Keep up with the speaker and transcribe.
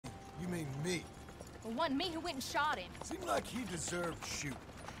You mean me? Well, it wasn't me who went and shot him. Seemed like he deserved shooting.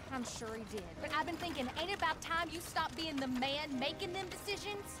 I'm sure he did. But I've been thinking, ain't it about time you stop being the man making them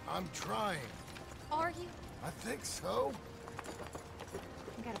decisions? I'm trying. Are you? I think so.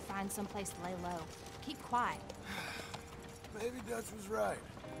 We gotta find someplace to lay low. Keep quiet. Maybe Dutch was right.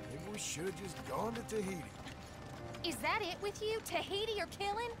 Maybe we should have just gone to Tahiti. Is that it with you? Tahiti or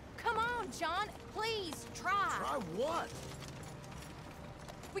killing? Come on, John. Please, try. Try what?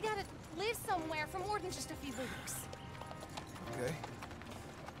 We gotta live somewhere for more than just a few weeks. Okay.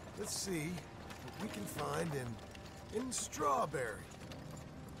 Let's see what we can find in Strawberry.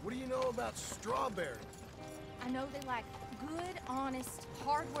 What do you know about Strawberry? I know they like good, honest,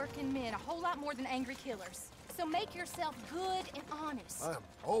 hard-working men a whole lot more than angry killers. So make yourself good and honest. I'm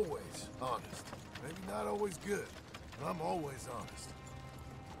always honest. Maybe not always good, but I'm always honest.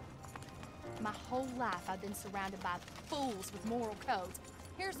 My whole life I've been surrounded by fools with moral codes.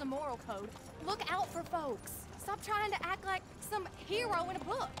 Here's the moral code. Look out for folks. Stop trying to act like some hero in a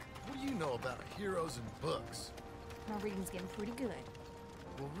book. What do you know about heroes and books? My reading's getting pretty good.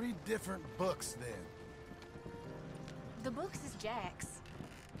 We'll read different books then. The books is Jack's.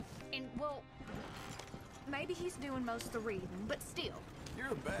 And, well, maybe he's doing most of the reading, but still.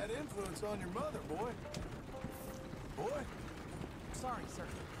 You're a bad influence on your mother, boy. Boy? Sorry, sir.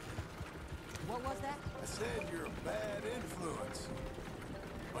 What was that? I said you're a bad influence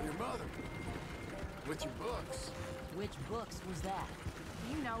on your mother. With your books. Which books was that?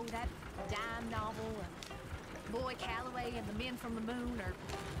 You know, that dime novel, and Boy Calloway and the Men from the Moon, or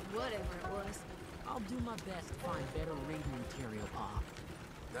whatever it was. I'll do my best to find better reading material, Pop.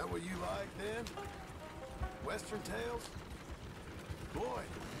 That what you like, then? Western tales? Boy,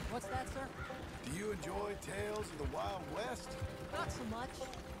 What's that, sir? do you enjoy tales of the Wild West? Not so much.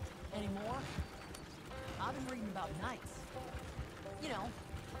 Anymore. I've been reading about knights. You know,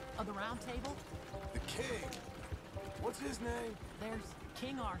 of the Round Table. The king. What's his name? There's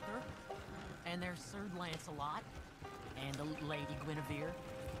King Arthur, and there's Sir Lancelot, and the Lady Guinevere,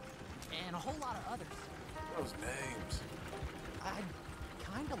 and a whole lot of others. Those names. I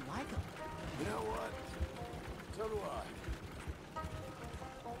kinda like them. You know what? So do I.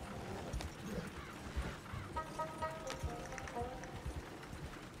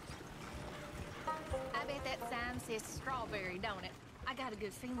 I bet that sign says Strawberry, don't it? I got a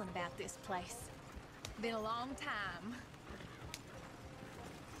good feeling about this place. Been a long time.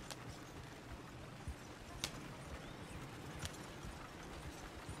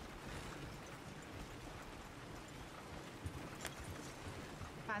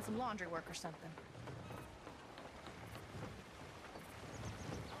 Find some laundry work or something.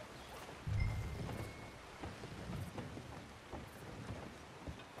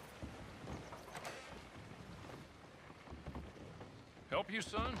 Help you,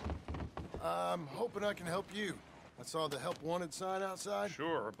 son? I'm hoping I can help you. I saw the help wanted sign outside.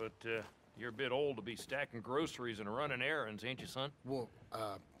 Sure, but you're a bit old to be stacking groceries and running errands, ain't you, son? Well,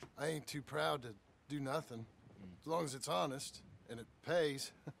 I ain't too proud to do nothing. As long as it's honest and it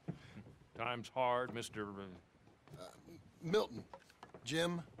pays. Time's hard, Mr. Milton.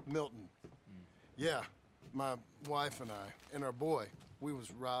 Jim Milton. Yeah, my wife and I, and our boy, we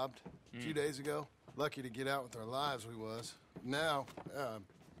was robbed a few days ago. Lucky to get out with our lives, we was. Now,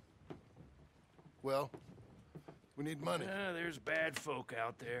 well, we need money. There's bad folk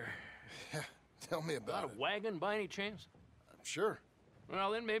out there. Tell me Got about a it. wagon by any chance? Sure.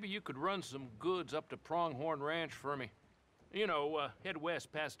 Well, then maybe you could run some goods up to Pronghorn Ranch for me. You know, head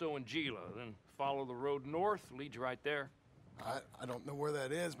west past Owanjila, then follow the road north, leads you right there. I don't know where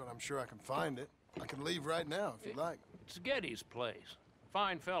that is, but I'm sure I can find it. I can leave right now if you'd like. It's Getty's place.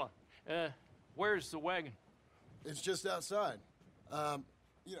 Fine fella. Where's the wagon? It's just outside.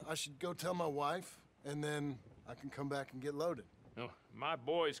 You know, I should go tell my wife, and then I can come back and get loaded. No, my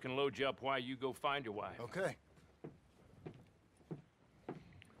boys can load you up while you go find your wife. Okay.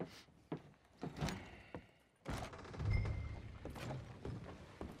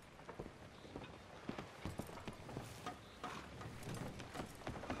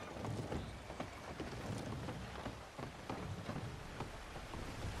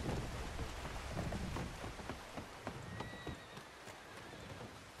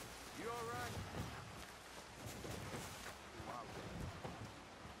 You all right?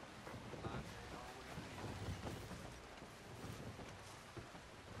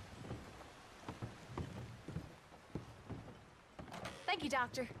 Thank you,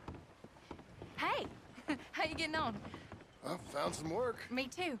 Doctor. Hey, how you getting on? I found some work. Me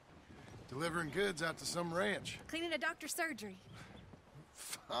too. Delivering goods out to some ranch. Cleaning a doctor's surgery.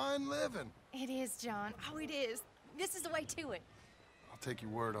 Fine living. It is, John. Oh, it is. This is the way to it. I'll take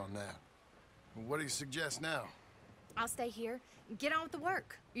your word on that. What do you suggest now? I'll stay here. Get on with the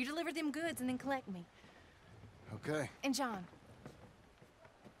work. You deliver them goods and then collect me. Okay. And John,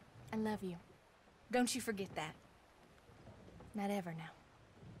 I love you. Don't you forget that. Not ever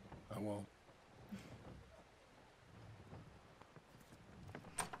now. I won't.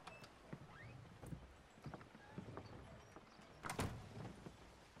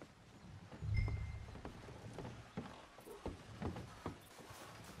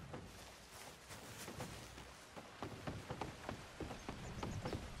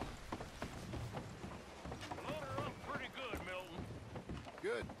 Load her up pretty good, Milton.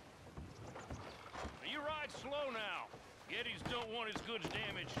 Good. You ride slow now. Yetis don't want his goods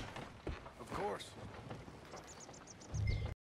damaged. Of course.